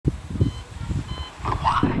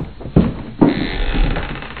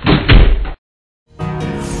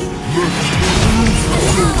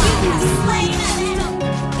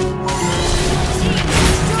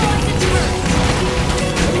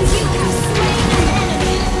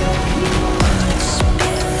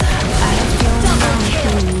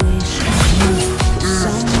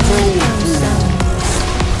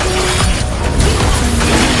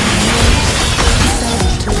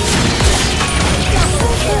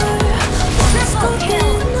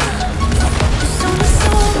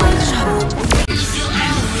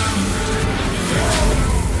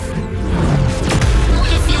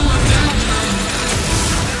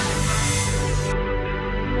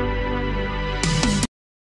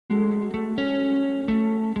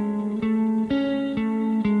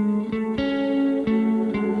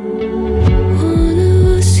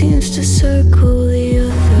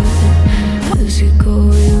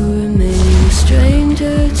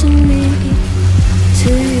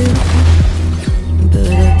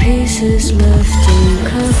pieces left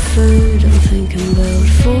uncovered. I'm thinking about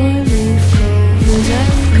 4-leaf clovers.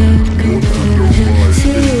 I've got composure.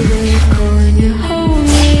 Silver coin, you hold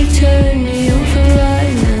me, turn me over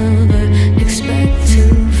right now, but expect to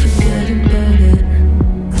forget about it.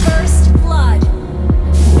 First blood.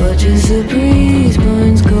 Watch as the breeze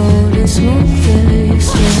burns gold and smoke that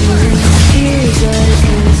extends. Here's I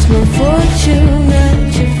guess my fortune that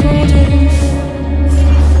you're folding.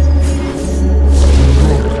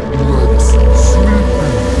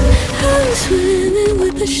 I'm swimming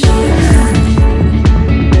with the sharks.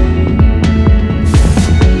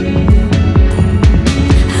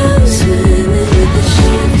 I'm swimming with the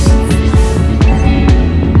sharks.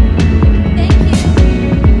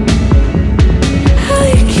 I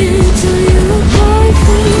can't tell you apart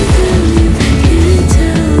from them. You can't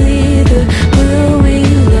tell either. Will we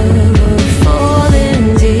love or fall in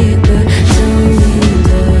deeper? Tell me,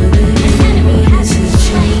 darling, what is it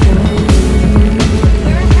you're doing?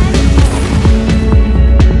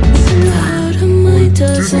 Out of my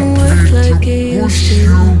doesn't work like it used to.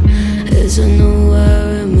 As I know I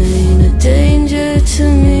remain a danger to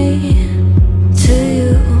me, to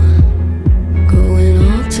you. Going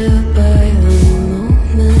altered by one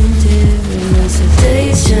moment, even as the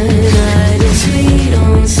days turn night and sweet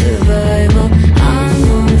on survival. I'm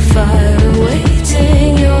on fire,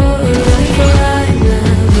 waiting your arrival. I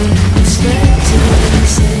never expected the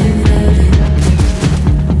same loving.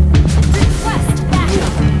 Request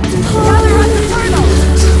backup. Gather on the portal.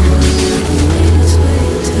 It's way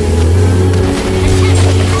too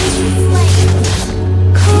Enemy has been slain.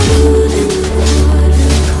 cold in the water,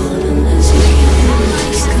 calling as you hear my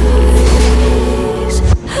skies.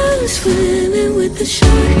 I'm swimming with the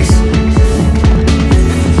sharks.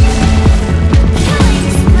 Killing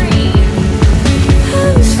spree.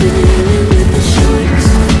 I'm swimming with the sharks.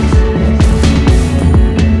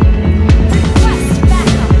 Request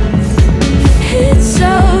backup. It's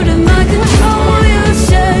out of my control. You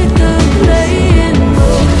set the play in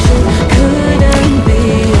motion. Couldn't be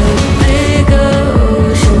a bigger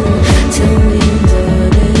ocean. Tell me,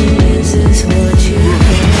 darling, is this what you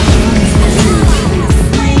want?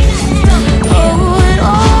 Oh, and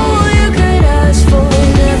all you could ask for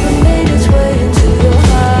never made its way into your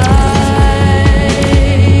eyes.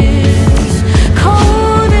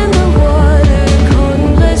 Cold in the water, cold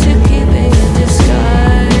unless you're keeping a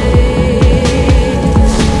disguise.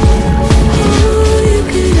 All you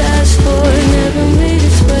could ask for never made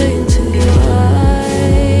its way into your eyes.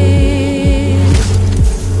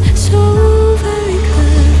 So very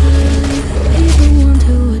clever, you even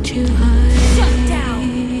wonder what you hide. Shut down.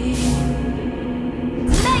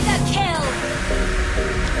 Mega kill.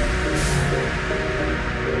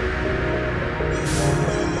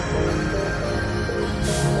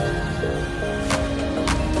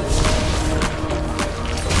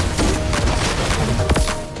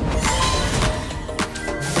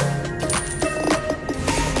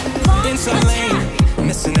 Inside lane,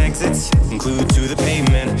 missing exits, glued to the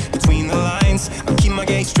pavement. Between the lines, I'll keep my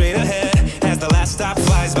gaze straight ahead as the last stop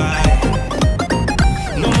flies by.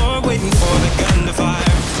 No more waiting for the gun to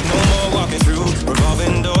fire. No more walking through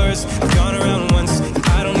revolving doors. I've gone around once,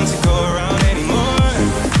 I don't need to go around anymore.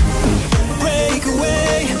 Break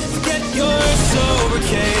away, forget your sober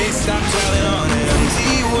case. Stop dwelling on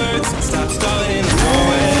empty words. Stop stalling in the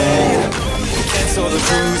doorway. Cancel the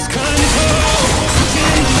cruise control.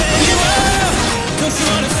 Switching the manual. Don't you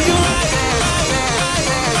wanna feel right?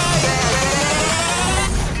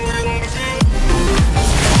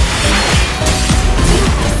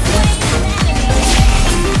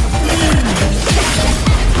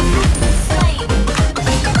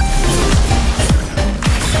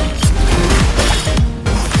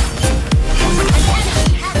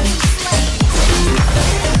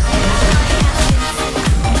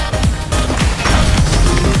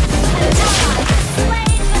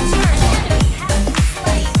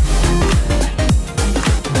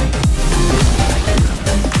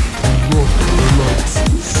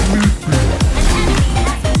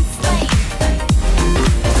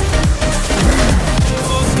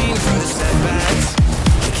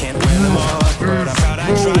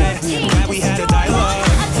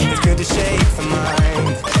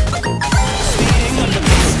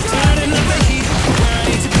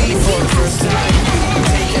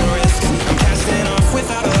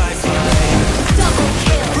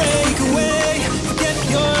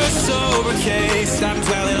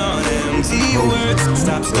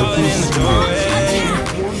 Stop stalling in the doorway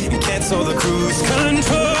and cancel the cruise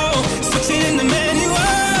control. Switching in the manual.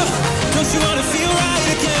 Don't you wanna feel right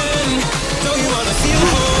again? Don't you wanna feel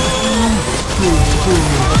whole?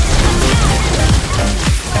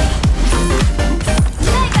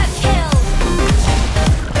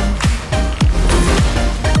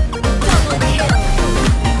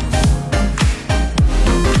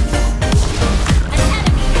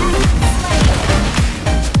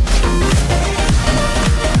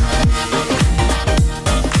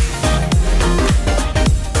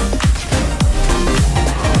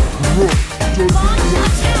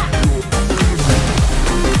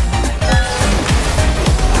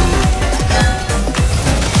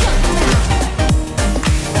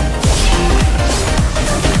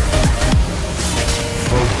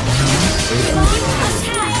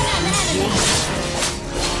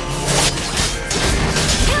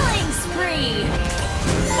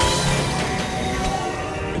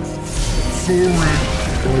 sorry.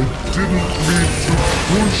 I didn't mean to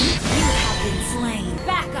push. You have been slain.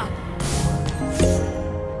 Back up.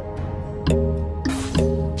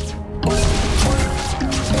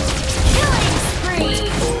 Killing spree.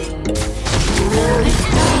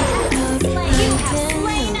 You have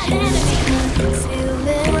slain an enemy.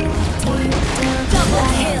 Double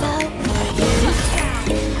kill.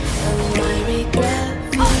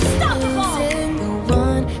 Unstoppable.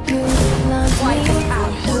 Wipe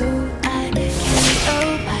out.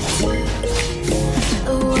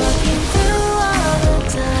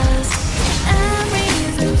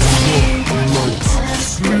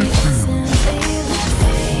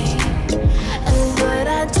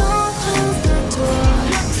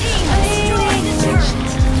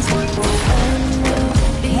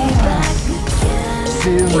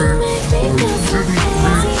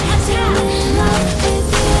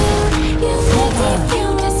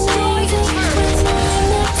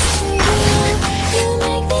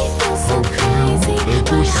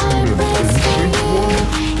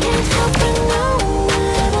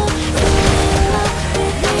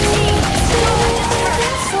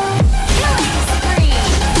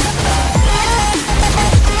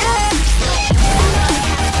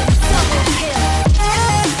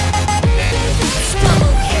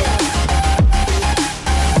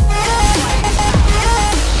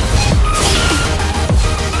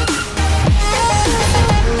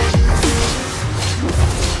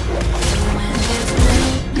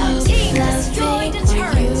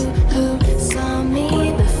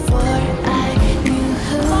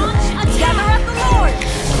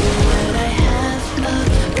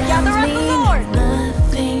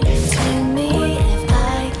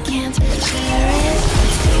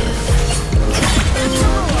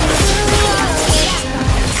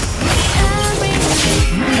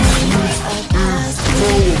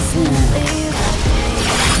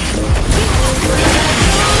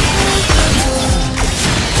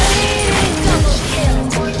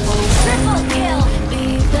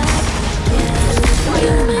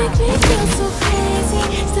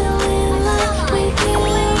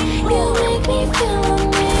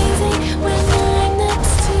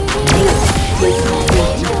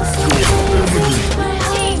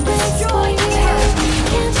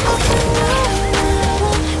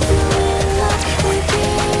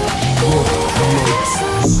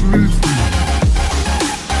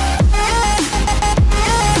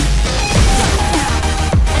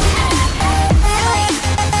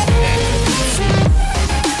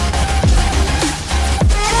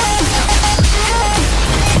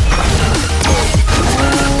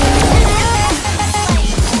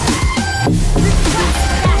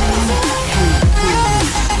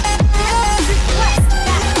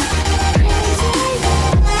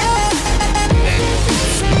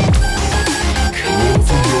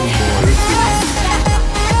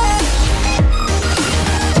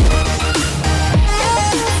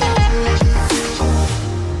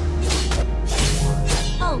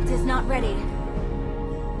 Ult is not ready.